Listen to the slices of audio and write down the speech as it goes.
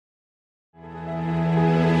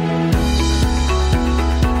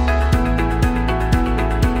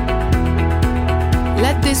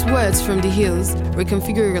Words from the hills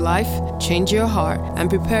reconfigure your life, change your heart, and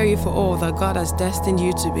prepare you for all that God has destined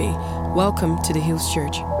you to be. Welcome to the Hills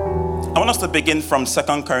Church. I want us to begin from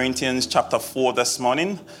 2 Corinthians chapter 4 this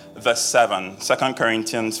morning, verse 7. 2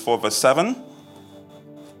 Corinthians 4, verse 7.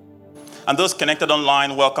 And those connected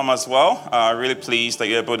online, welcome as well. Really pleased that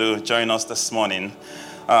you're able to join us this morning.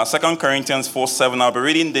 2 Corinthians 4, 7. I'll be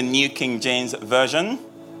reading the New King James Version.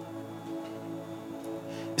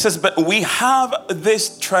 It says, "But we have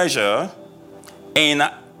this treasure in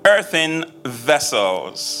earthen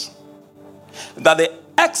vessels, that the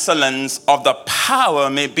excellence of the power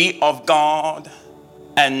may be of God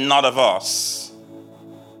and not of us.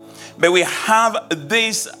 But we have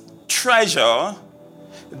this treasure,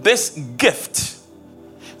 this gift,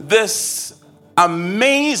 this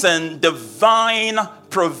amazing divine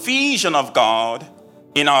provision of God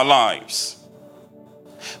in our lives.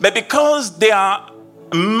 But because they are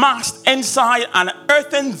masked inside an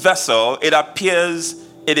earthen vessel, it appears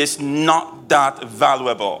it is not that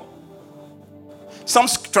valuable." Some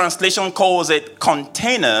translation calls it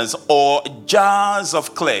containers or jars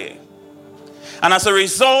of clay. And as a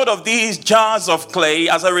result of these jars of clay,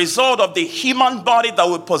 as a result of the human body that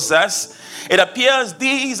we possess, it appears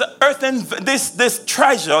these earthen, this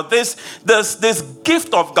treasure, this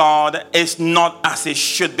gift of God is not as it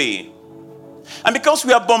should be. And because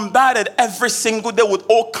we are bombarded every single day with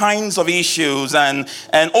all kinds of issues and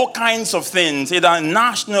all kinds of things, either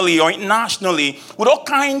nationally or internationally, with all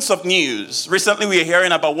kinds of news. Recently, we are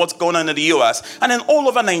hearing about what's going on in the U.S. And then all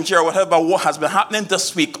over Nigeria, we heard about what has been happening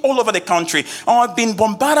this week, all over the country. I've been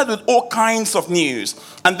bombarded with all kinds of news.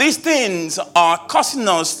 And these things are causing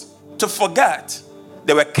us to forget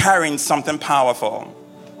that we're carrying something powerful.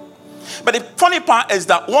 But the funny part is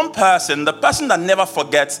that one person, the person that never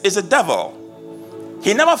forgets, is the devil.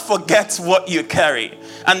 He never forgets what you carry.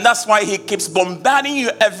 And that's why he keeps bombarding you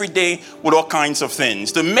every day with all kinds of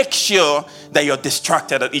things to make sure that you're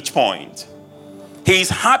distracted at each point. He's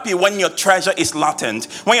happy when your treasure is latent,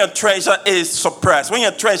 when your treasure is suppressed, when your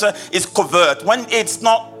treasure is covert, when it's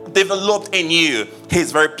not developed in you.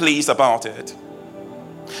 He's very pleased about it.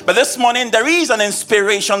 But this morning, there is an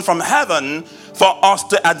inspiration from heaven for us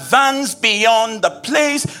to advance beyond the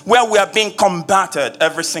place where we are being combated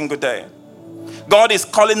every single day. God is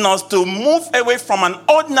calling us to move away from an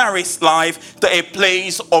ordinary life to a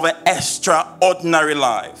place of an extraordinary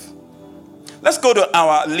life. Let's go to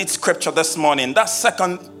our lead scripture this morning. That's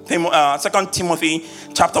 2 Timothy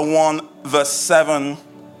chapter 1, verse 7,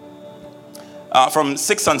 from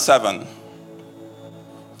 6 and 7.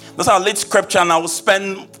 That's our lead scripture, and I will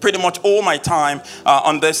spend pretty much all my time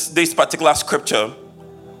on this particular scripture.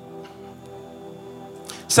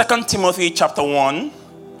 2 Timothy chapter 1,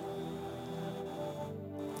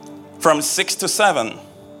 from 6 to 7.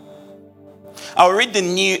 I'll read the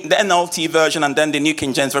NLT version and then the New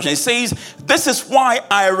King James Version. It says, "This is why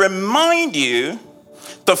I remind you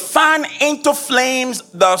to fan into flames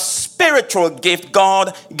the spiritual gift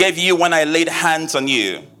God gave you when I laid hands on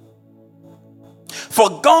you. For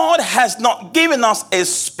God has not given us a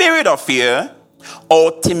spirit of fear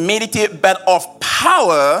or timidity, but of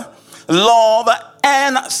power, love,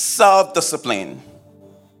 and self-discipline."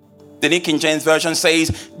 The New King James Version says,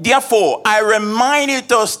 "Therefore, I remind you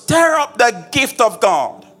to stir up the gift of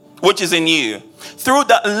God, which is in you, through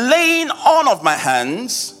the laying on of my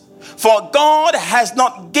hands. For God has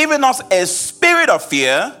not given us a spirit of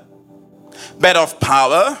fear, but of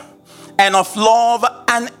power and of love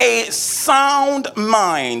and a sound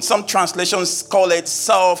mind." Some translations call it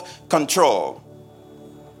self-control.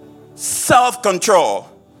 Self-control,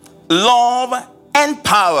 love, and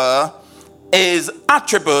power is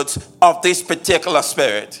attributes of this particular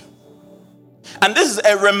spirit. And this is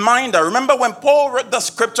a reminder. Remember when Paul wrote the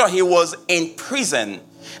scripture, he was in prison.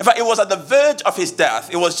 In fact, it was at the verge of his death.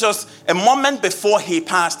 It was just a moment before he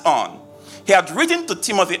passed on. He had written to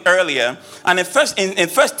Timothy earlier, and in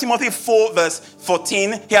 1 Timothy 4 verse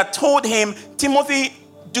 14, he had told him, "Timothy,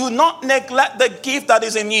 do not neglect the gift that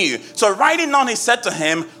is in you." So writing on, he said to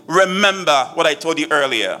him, "Remember what I told you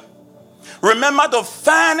earlier. Remember to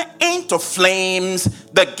fan into flames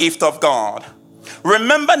the gift of God.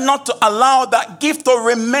 Remember not to allow that gift to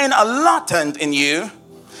remain latent in you.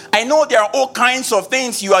 I know there are all kinds of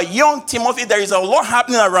things. You are young, Timothy. There is a lot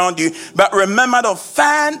happening around you. But remember to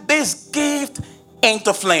fan this gift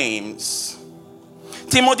into flames."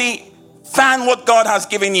 Timothy, fan what God has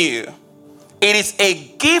given you. It is a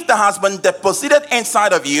gift that has been deposited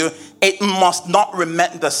inside of you. It must not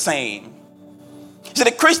remain the same. See,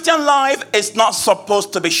 the Christian life is not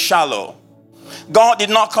supposed to be shallow. God did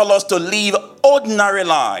not call us to live ordinary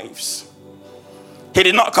lives. He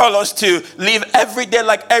did not call us to live every day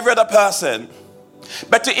like every other person,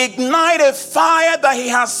 but to ignite a fire that he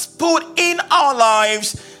has put in our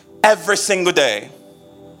lives every single day.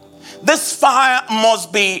 This fire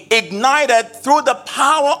must be ignited through the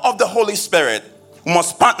power of the Holy Spirit. We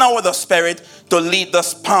must partner with the Spirit to lead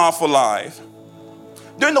this powerful life.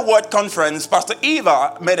 During the Word Conference, Pastor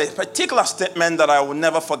Eva made a particular statement that I will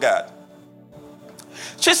never forget.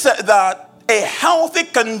 She said that a healthy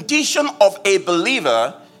condition of a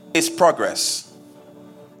believer is progress.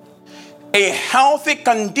 A healthy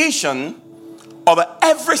condition of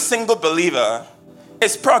every single believer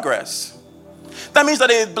is progress. That means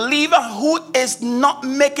that a believer who is not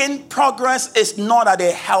making progress is not at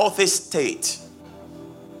a healthy state.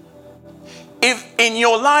 If in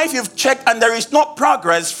your life you've checked and there is no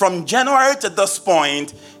progress from January to this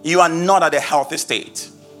point, you are not at a healthy state.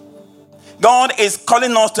 God is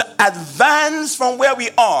calling us to advance from where we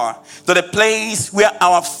are to the place where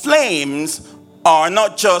our flames are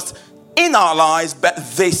not just in our lives but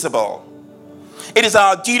visible. It is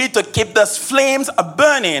our duty to keep those flames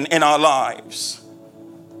burning in our lives.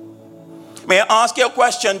 May I ask you a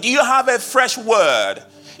question? Do you have a fresh word?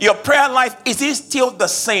 Your prayer life, is it still the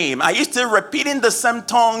same? Are you still repeating the same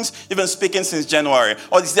tongues you've been speaking since January?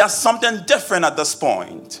 Or is there something different at this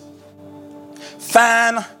point?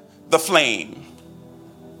 Fan the flame.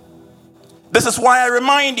 This is why I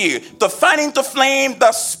remind you to fan into flame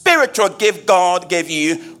the spiritual gift God gave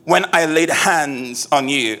you when I laid hands on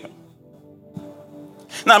you.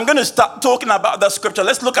 Now I'm going to start talking about the scripture.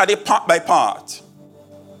 Let's look at it part by part.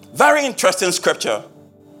 Very interesting scripture.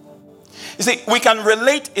 You see, we can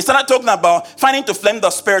relate, instead of talking about finding to flame the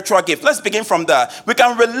spiritual gift, let's begin from there. We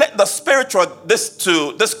can relate the spiritual, this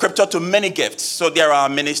scripture to many gifts. So there are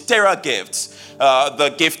ministerial gifts,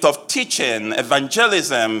 the gift of teaching,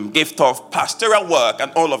 evangelism, gift of pastoral work,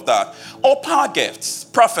 and all of that. All power gifts,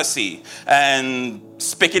 prophecy, and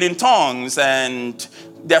speaking in tongues, and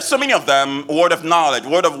there are so many of them, word of knowledge,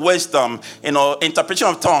 word of wisdom, interpretation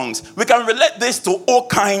of tongues. We can relate this to all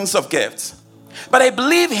kinds of gifts. But I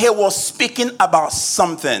believe he was speaking about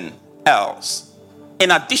something else in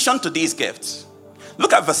addition to these gifts.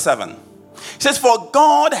 Look at verse 7. It says, "For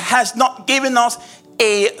God has not given us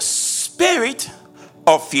a spirit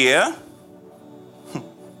of fear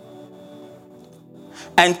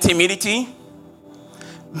and timidity,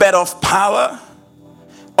 but of power,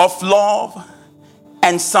 of love,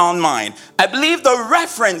 and sound mind." I believe the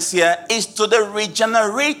reference here is to the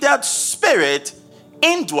regenerated spirit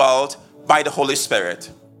indwelt by the Holy Spirit.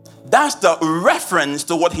 That's the reference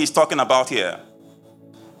to what he's talking about here.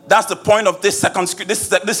 That's the point of this second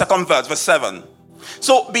verse, verse 7.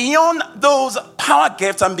 So beyond those power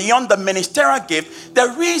gifts and beyond the ministerial gift,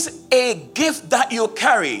 there is a gift that you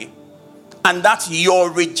carry, and that's your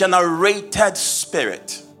regenerated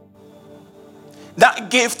spirit. That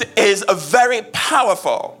gift is very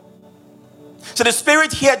powerful. So the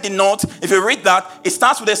spirit here denotes, if you read that, it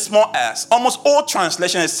starts with a small s. Almost all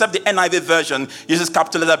translations, except the NIV version, uses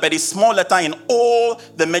capital letter, but it's small letter in all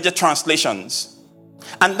the major translations.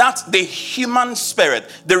 And that's the human spirit,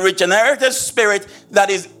 the regenerated spirit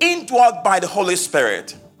that is indwelt by the Holy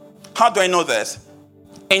Spirit. How do I know this?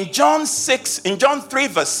 In John 3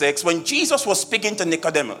 verse 6, when Jesus was speaking to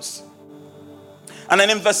Nicodemus, and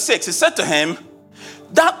then in verse 6, he said to him,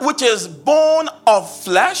 "That which is born of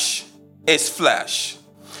flesh is flesh,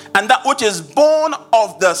 and that which is born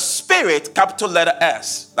of the Spirit," capital letter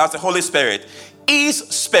S, that's the Holy Spirit, "is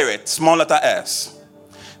spirit," small letter s.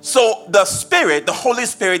 So the Spirit, the Holy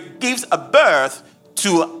Spirit, gives a birth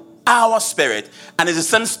to our spirit, and it's the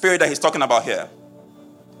same spirit that he's talking about here.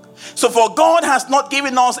 So for God has not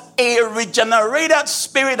given us a regenerated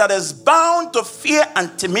spirit that is bound to fear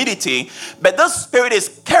and timidity, but this spirit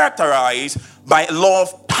is characterized by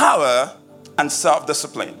love, power, and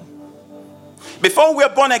self-discipline. Before we were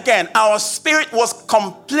born again, our spirit was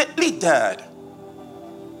completely dead.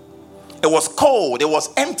 It was cold, it was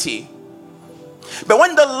empty. But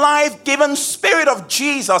when the life-giving Spirit of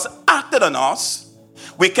Jesus acted on us,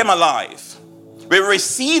 we came alive. We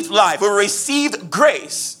received life, we received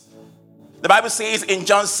grace. The Bible says in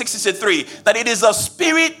John 6:63 that it is a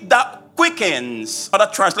spirit that quickens. Other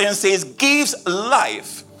translation says gives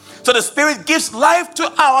life. So the Spirit gives life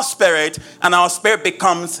to our spirit, and our spirit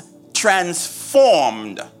becomes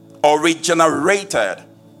transformed or regenerated.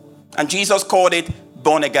 And Jesus called it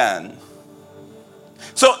born again.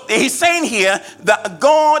 So he's saying here that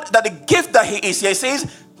God, that the gift that he is here, he says,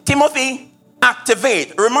 Timothy,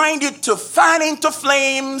 activate, remind you to fan into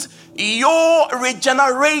flames your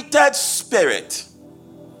regenerated spirit.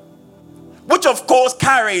 Which of course,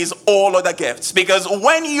 carries all other gifts, because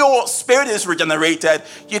when your spirit is regenerated,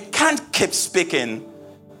 you can't keep speaking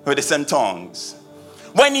with the same tongues.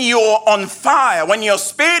 When you're on fire, when your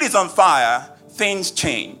spirit is on fire, things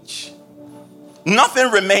change. Nothing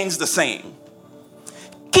remains the same.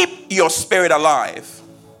 Keep your spirit alive.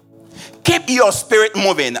 Keep your spirit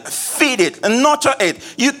moving. Feed it and nurture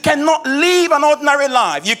it. You cannot live an ordinary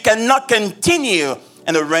life. You cannot continue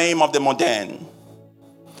in the realm of the mundane.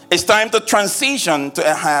 It's time to transition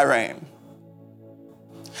to a higher realm.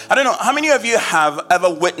 I don't know, how many of you have ever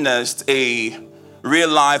witnessed a real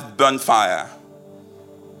life burn fire?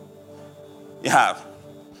 You have?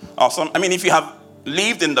 Awesome. I mean, if you have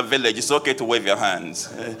lived in the village, it's okay to wave your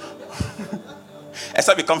hands.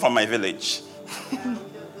 Except you come from my village.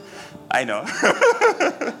 I know.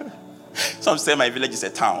 Some say my village is a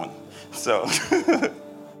town. So,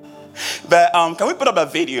 but can we put up a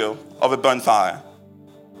video of a burn fire?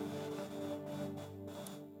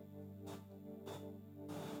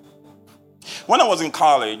 When I was in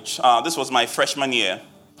college, this was my freshman year,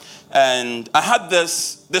 and I had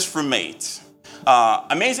this roommate,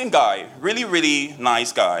 amazing guy, really, really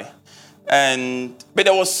nice guy, but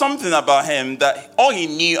there was something about him that all he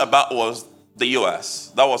knew about was the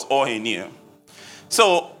U.S. That was all he knew.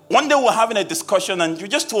 So one day we were having a discussion and we were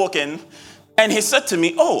just talking, and he said to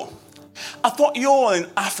me, "Oh, I thought you all in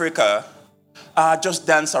Africa just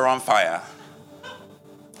dance around fire."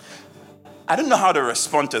 I didn't know how to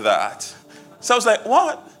respond to that. So I was like,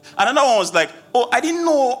 "What?" And another one was like, "Oh, I didn't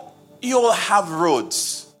know you all have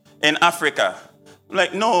roads in Africa." I'm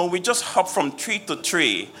like, "No, we just hop from tree to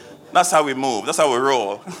tree. That's how we move. That's how we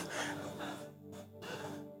roll."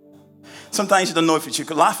 Sometimes you don't know if you should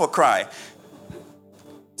laugh or cry.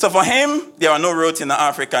 So for him, there are no roads in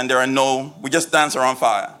Africa, and we just dance around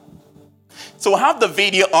fire. So we'll have the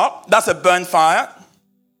video up. That's a burn fire.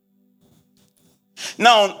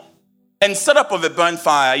 Now, in setup of a burn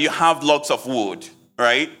fire, you have logs of wood,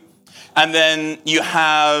 right? And then you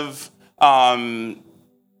have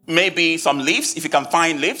maybe some leaves, if you can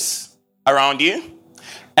find leaves around you.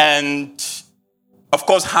 And, of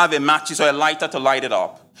course, have a matches or a lighter to light it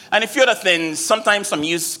up. And a few other things, sometimes some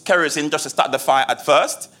use kerosene just to start the fire at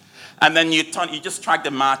first. And then you just strike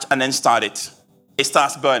the match and then start it. It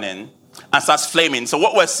starts burning and starts flaming. So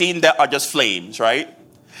what we're seeing there are just flames, right?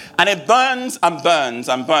 And it burns and burns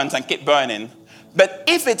and burns and keep burning. But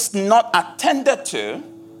if it's not attended to,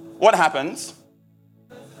 what happens?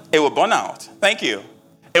 It will burn out. Thank you.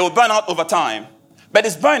 It will burn out over time. But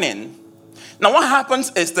it's burning. Now what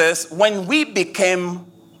happens is this: when we became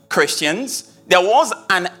Christians, there was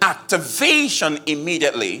an activation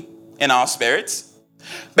immediately in our spirits.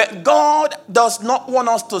 But God does not want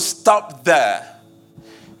us to stop there.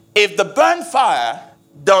 If the burn fire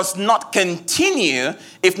does not continue,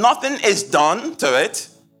 if nothing is done to it,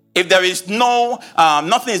 if there is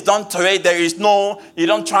nothing is done to it, you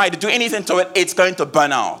don't try to do anything to it, it's going to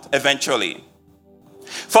burn out eventually.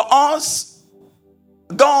 For us,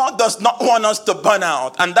 God does not want us to burn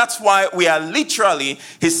out, and that's why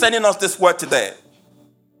He's sending us this word today.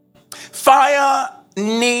 Fire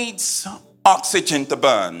needs oxygen to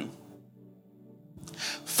burn.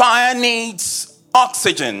 Fire needs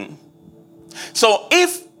oxygen. So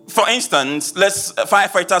if, for instance,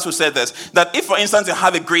 firefighters will say this, that if, for instance, you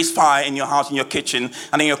have a grease fire in your house, in your kitchen,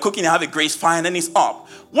 and then you're cooking, you have a grease fire, and then it's up.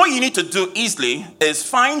 What you need to do easily is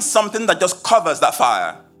find something that just covers that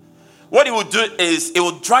fire. What it will do is it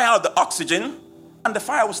will dry out the oxygen and the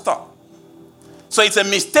fire will stop. So it's a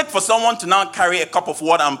mistake for someone to now carry a cup of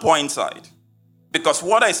water and pour inside, because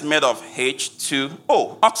water is made of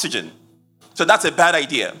H2O, oxygen. So that's a bad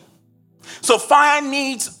idea. So fire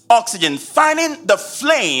needs oxygen. Finding the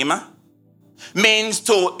flame means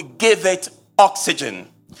to give it oxygen.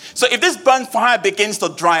 So if this burn fire begins to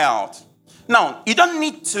dry out, now you don't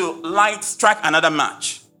need to strike another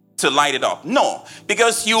match to light it up. No,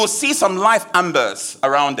 because you will see some live embers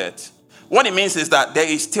around it. What it means is that there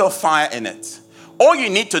is still fire in it. All you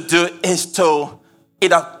need to do is to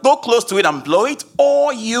either go close to it and blow it,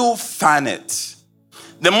 or you fan it.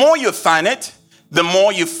 The more you fan it, the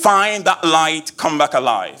more you find that light come back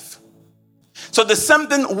alive. So there's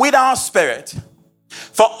something with our spirit.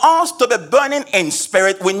 For us to be burning in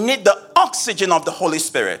spirit, we need the oxygen of the Holy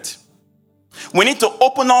Spirit. We need to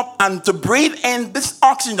open up and to breathe in this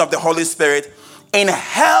oxygen of the Holy Spirit,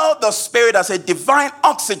 inhale the Spirit as a divine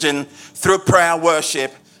oxygen through prayer,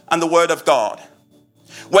 worship, and the Word of God.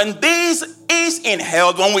 When this is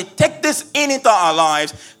inhaled, when we take this into our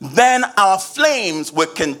lives, then our flames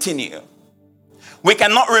will continue. We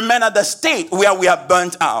cannot remain at the state where we are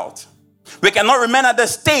burnt out. We cannot remain at the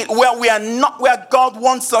state where we are not where God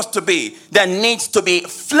wants us to be. There needs to be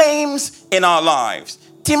flames in our lives.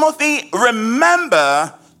 Timothy,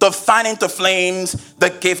 remember to fan into flames the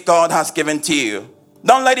gift God has given to you.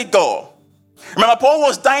 Don't let it go. Remember, Paul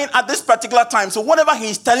was dying at this particular time. So whatever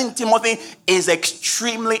he's telling Timothy is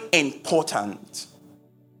extremely important.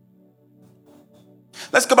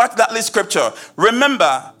 Let's go back to that list scripture.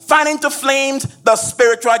 Remember, fan into flames the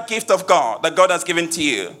spiritual gift of God that God has given to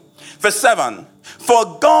you. Verse 7.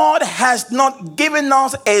 For God has not given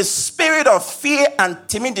us a spirit of fear and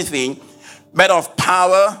timidity, but of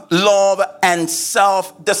power, love, and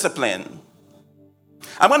self-discipline.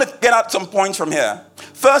 I'm going to get out some points from here.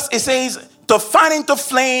 First, it says, to fan into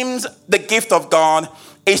flames the gift of God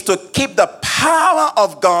is to keep the power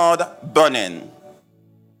of God burning.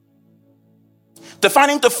 To fan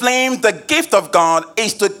into flames the gift of God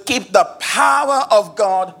is to keep the power of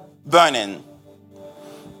God burning.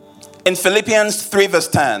 In Philippians 3 verse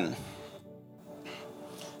 10.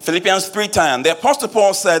 Philippians 3:10, the Apostle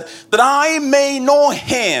Paul said, that I may know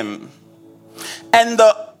him and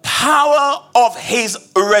the power of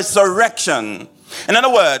his resurrection. In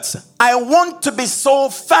other words, I want to be so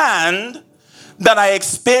fanned that I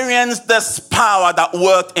experience this power that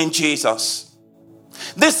worked in Jesus.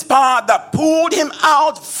 This power that pulled him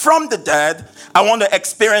out from the dead, I want to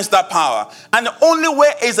experience that power. And the only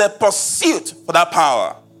way is a pursuit for that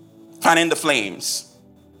power. Fanning the flames.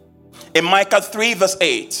 In Micah 3 verse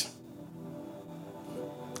 8.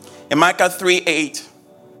 In Micah 3:8.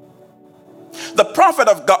 The prophet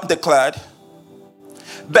of God declared,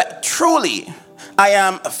 but truly I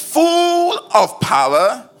am full of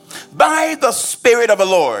power by the Spirit of the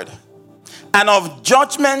Lord, and of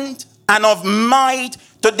judgment and of might,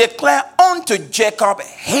 to declare unto Jacob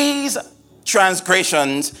his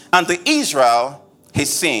transgressions, and to Israel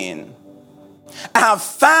his sin. I have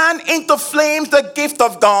fanned into flames the gift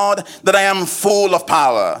of God, that I am full of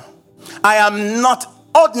power. I am not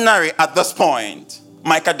ordinary at this point,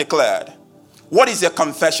 Micah declared. What is your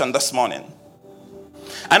confession this morning?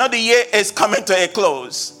 I know the year is coming to a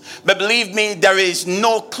close, but believe me, there is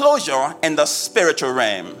no closure in the spiritual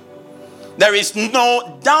realm. There is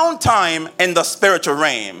no downtime in the spiritual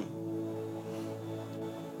realm.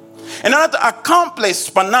 In order to accomplish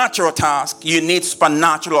supernatural tasks, you need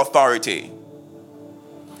supernatural authority.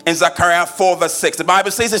 In Zechariah 4 verse 6, the Bible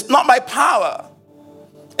says it's not by power,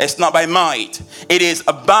 it's not by might, it is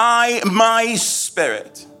by my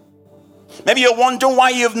Spirit. Maybe you're wondering why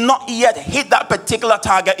you've not yet hit that particular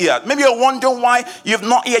target yet. Maybe you're wondering why you've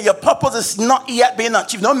not yet, your purpose is not yet being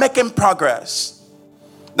achieved, not making progress.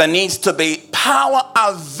 There needs to be power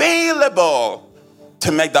available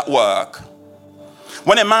to make that work.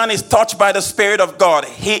 When a man is touched by the Spirit of God,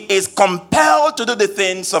 he is compelled to do the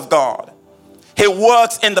things of God. He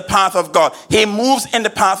works in the path of God. He moves in the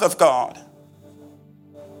path of God.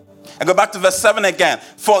 I go back to verse 7 again.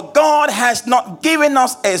 For God has not given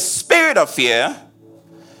us a spirit of fear,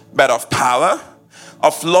 but of power,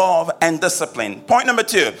 of love, and discipline. Point number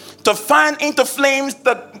 2. To fan into flames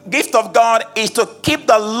the gift of God is to keep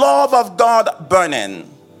the love of God burning.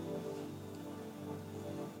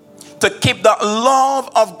 To keep the love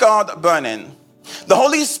of God burning. The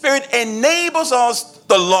Holy Spirit enables us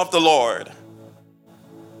to love the Lord.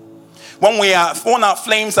 When our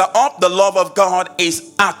flames are up, the love of God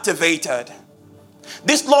is activated.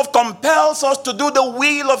 This love compels us to do the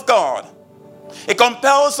will of God. It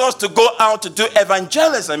compels us to go out to do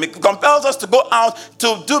evangelism. It compels us to go out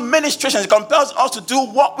to do ministration. It compels us to do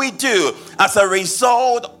what we do as a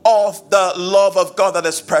result of the love of God that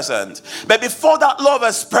is present. But before that love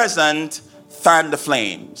is present, fan the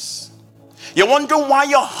flames. You're wondering why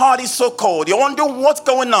your heart is so cold. You're wondering what's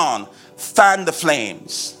going on. Fan the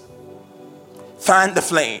flames. Fan the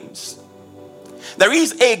flames. There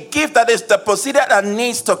is a gift that is deposited and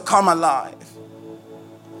needs to come alive.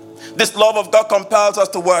 This love of God compels us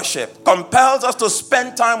to worship, compels us to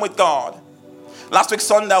spend time with God. Last week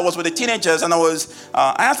Sunday I was with the teenagers and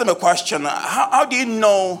I asked them a question. How do you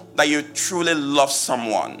know that you truly love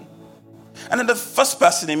someone? And then the first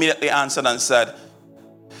person immediately answered and said,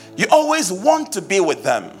 you always want to be with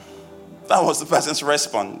them. That was the person's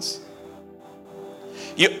response.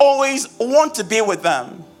 You always want to be with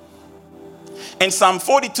them. In Psalm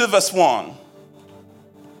 42 verse 1,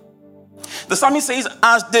 the psalmist says,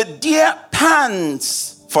 as the deer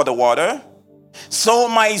pants for the water, so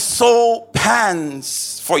my soul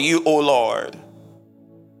pants for you, O Lord.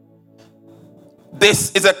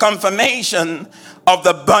 This is a confirmation of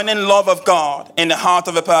the burning love of God in the heart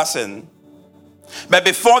of a person. But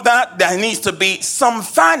before that, there needs to be some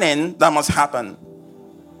fanning that must happen.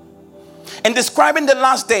 In describing the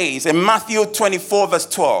last days in Matthew 24 verse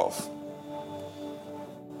 12,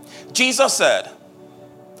 Jesus said,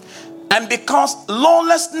 and because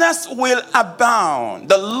lawlessness will abound,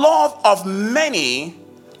 the love of many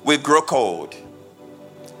will grow cold.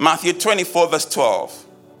 Matthew 24 verse 12.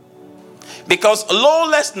 Because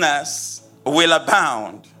lawlessness will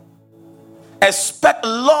abound, expect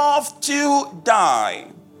love to die.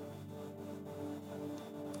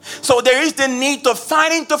 So there is the need to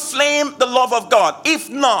fan into flame the love of God. If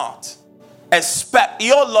not, expect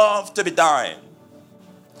your love to be dying.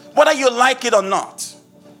 Whether you like it or not,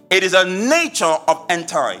 it is a nature of end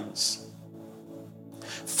times.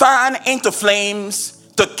 Fan into flames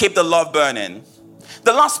to keep the love burning.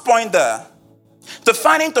 The last point there, to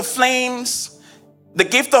fan into flames the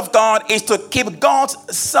gift of God is to keep God's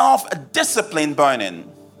self-discipline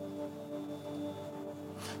burning.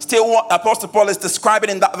 Still, what Apostle Paul is describing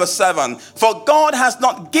in that verse 7. For God has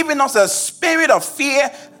not given us a spirit of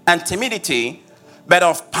fear and timidity, but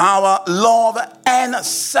of power, love, and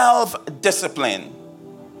self-discipline.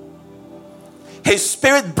 His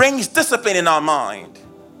spirit brings discipline in our mind.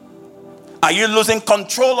 Are you losing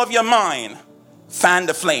control of your mind? Fan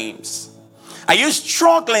the flames. Are you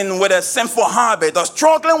struggling with a sinful habit or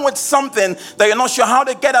struggling with something that you're not sure how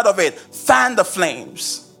to get out of it? Fan the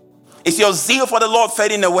flames. Is your zeal for the Lord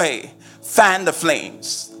fading away? Fan the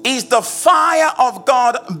flames. Is the fire of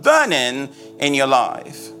God burning in your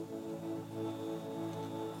life?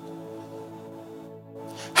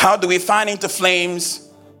 How do we fan into flames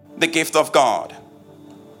the gift of God?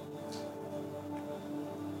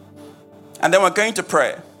 And then we're going to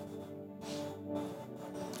pray.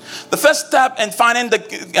 The first step in fanning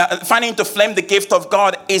to flame the gift of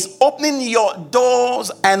God is opening your doors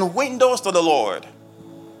and windows to the Lord.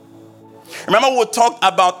 Remember, we talked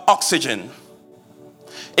about oxygen.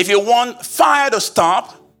 If you want fire to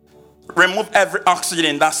stop, remove every oxygen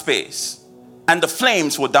in that space, and the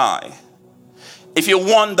flames will die. If you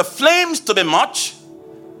want the flames to be much,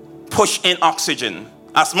 push in oxygen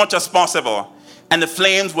as much as possible, and the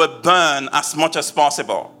flames will burn as much as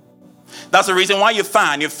possible. That's the reason why you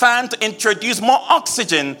fan. You fan to introduce more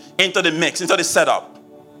oxygen into the mix, into the setup.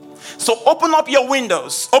 So open up your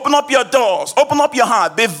windows, open up your doors, open up your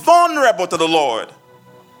heart. Be vulnerable to the Lord.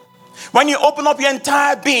 When you open up your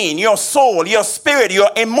entire being, your soul, your spirit, your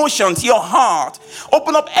emotions, your heart,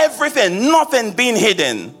 open up everything, nothing being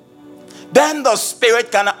hidden. Then the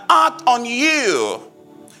Spirit can act on you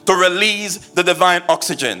to release the divine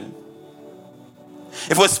oxygen.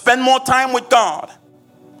 If we spend more time with God,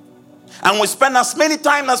 and we spend as many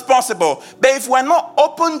time as possible, but if we're not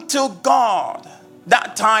open to God,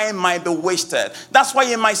 that time might be wasted. That's why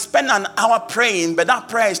you might spend an hour praying, but that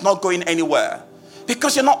prayer is not going anywhere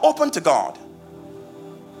because you're not open to God.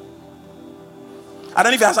 I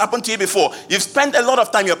don't know if it has happened to you before. You've spent a lot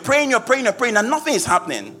of time, you're praying, and nothing is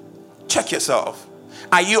happening. Check yourself.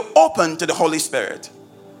 Are you open to the Holy Spirit?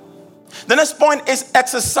 The next point is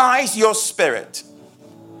exercise your spirit.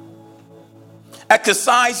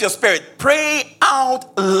 Exercise your spirit. Pray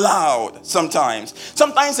out loud sometimes.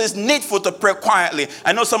 Sometimes it's needful to pray quietly.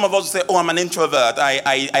 I know some of us say, oh, I'm an introvert.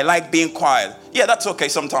 I like being quiet. Yeah, that's okay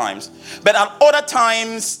sometimes. But at other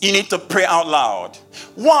times, you need to pray out loud.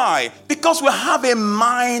 Why? Because we have a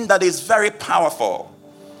mind that is very powerful.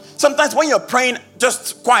 Sometimes when you're praying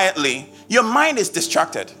just quietly, your mind is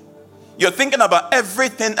distracted. You're thinking about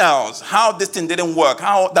everything else, how this thing didn't work,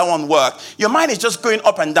 how that one worked. Your mind is just going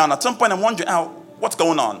up and down. At some point, I'm wondering, what's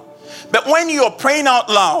going on? But when you're praying out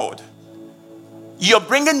loud, you're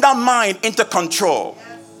bringing that mind into control.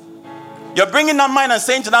 You're bringing that mind and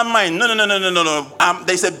saying to that mind, no.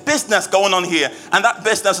 There's a business going on here, and that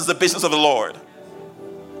business is the business of the Lord.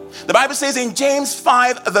 The Bible says in James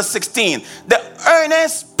 5 verse 16, the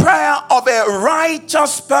earnest prayer of a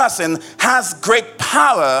righteous person has great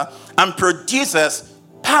power and produces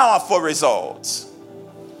powerful results.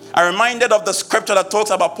 I'm reminded of the scripture that talks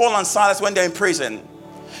about Paul and Silas when they're in prison.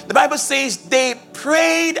 The Bible says they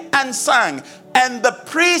prayed and sang, and the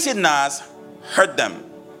prisoners heard them.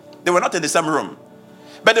 They were not in the same room,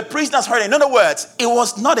 but the prisoners heard it. In other words, it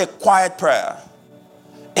was not a quiet prayer.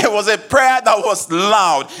 It was a prayer that was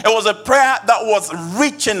loud. It was a prayer that was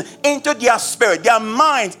reaching into their spirit, their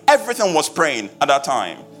minds. Everything was praying at that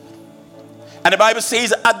time. And the Bible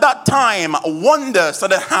says at that time, wonders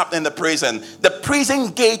started happening in the prison. The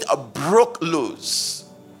prison gate broke loose.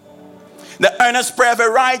 The earnest prayer of a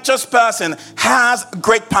righteous person has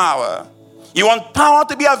great power. You want power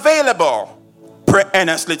to be available? Pray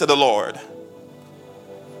earnestly to the Lord.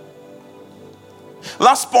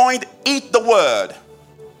 Last point, eat the word.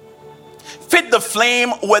 Feed the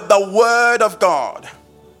flame with the word of God.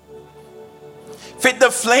 Feed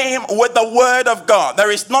the flame with the word of God.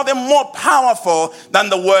 There is nothing more powerful than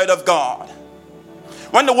the word of God.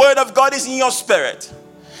 When the word of God is in your spirit,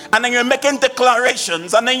 and then you're making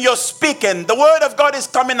declarations, and then you're speaking, the word of God is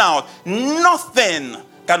coming out. Nothing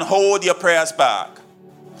can hold your prayers back.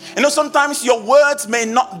 You know, sometimes your words you may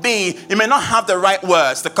not have the right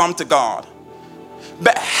words to come to God.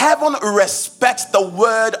 But heaven respects the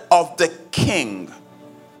word of the king.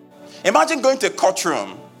 Imagine going to a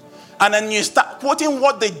courtroom and then you start quoting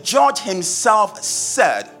what the judge himself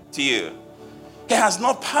said to you. He has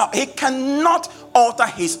no power. He cannot alter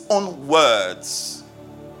his own words.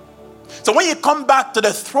 So when you come back to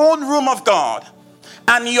the throne room of God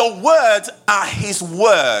and your words are his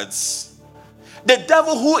words, the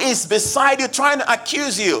devil who is beside you trying to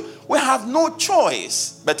accuse you will have no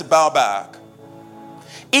choice but to bow back.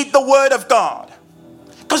 Eat the word of God,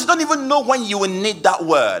 because you don't even know when you will need that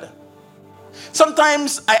word.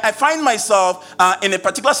 Sometimes I find myself in a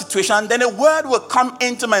particular situation, and then a word will come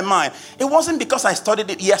into my mind. It wasn't because I studied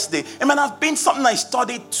it yesterday. It might have been something I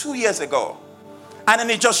studied 2 years ago, and then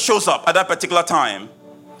it just shows up at that particular time.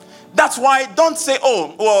 That's why don't say,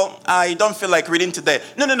 oh, well, I don't feel like reading today.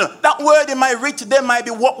 No. That word you might read today might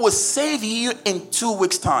be what will save you in 2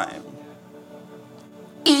 weeks' time.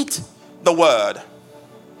 Eat the word.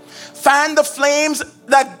 Fan the flames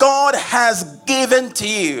that God has given to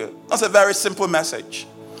you. That's a very simple message.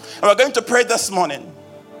 And we're going to pray this morning.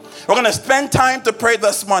 We're going to spend time to pray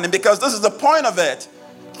this morning because this is the point of it.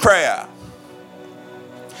 Prayer.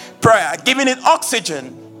 Prayer. Giving it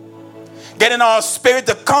oxygen. Getting our spirit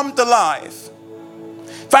to come to life.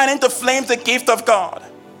 Finding to flame the gift of God.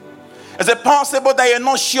 Is it possible that you're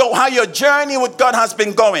not sure how your journey with God has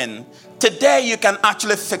been going? Today you can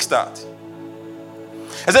actually fix that.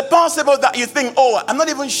 Is it possible that you think, oh, I'm not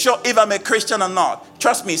even sure if I'm a Christian or not?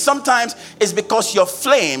 Trust me, sometimes it's because your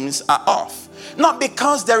flames are off. Not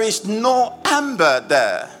because there is no amber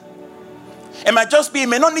there. It might just be, you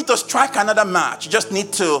may not need to strike another match. You just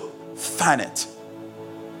need to fan it.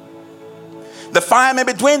 The fire may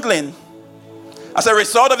be dwindling as a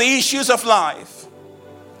result of the issues of life.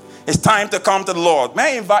 It's time to come to the Lord.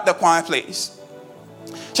 May I invite the choir, please?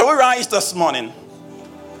 Shall we rise this morning?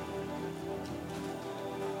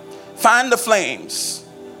 Fan the flames.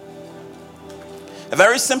 A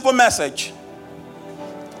very simple message.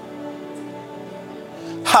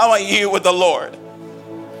 How are you with the Lord?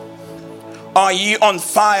 Are you on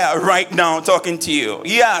fire right now talking to you?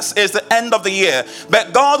 Yes, it's the end of the year.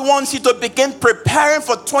 But God wants you to begin preparing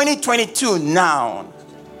for 2022 now.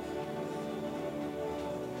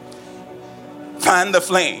 Fan the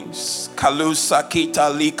flames. Kalusa kita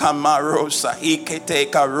lika marosa ikete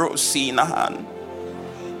karosi nahan.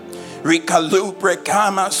 Rikalubre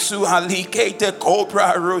kama suhalikete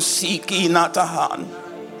cobra rosiki natahan.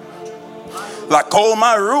 La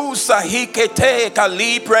coma rusa hikete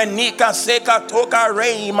calibre nika seka toka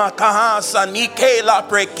rei makahasa nikela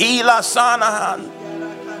prekila sanahan.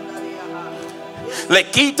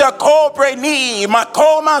 Lekita cobre ni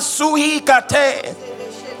makoma suhikate.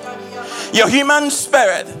 Your human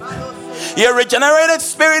spirit, your regenerated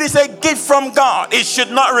spirit is a gift from God. It should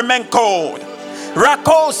not remain cold.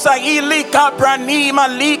 Rakosa ilika pranima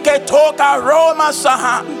like toka roma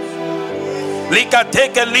sahan. Lika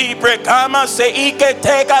teka libre kama se ike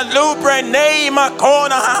teka lubre neima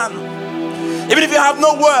konahan. Even if you have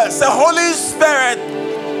no words, say, Holy Spirit,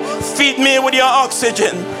 feed me with your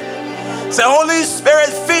oxygen. Say, Holy Spirit,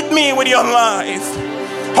 feed me with your life.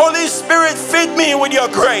 Holy Spirit, feed me with your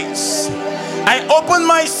grace. I open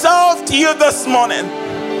myself to you this morning.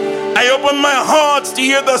 I open my heart to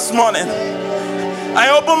you this morning. I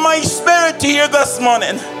open my spirit to you this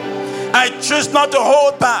morning. I choose not to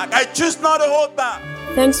hold back. I choose not to hold back.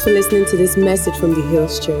 Thanks for listening to this message from the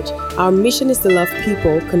Hills Church. Our mission is to love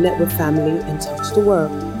people, connect with family, and touch the world.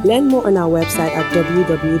 Learn more on our website at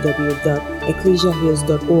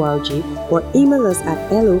www.ecclesiahills.org or email us at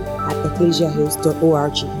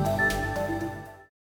hello@ecclesiahills.org.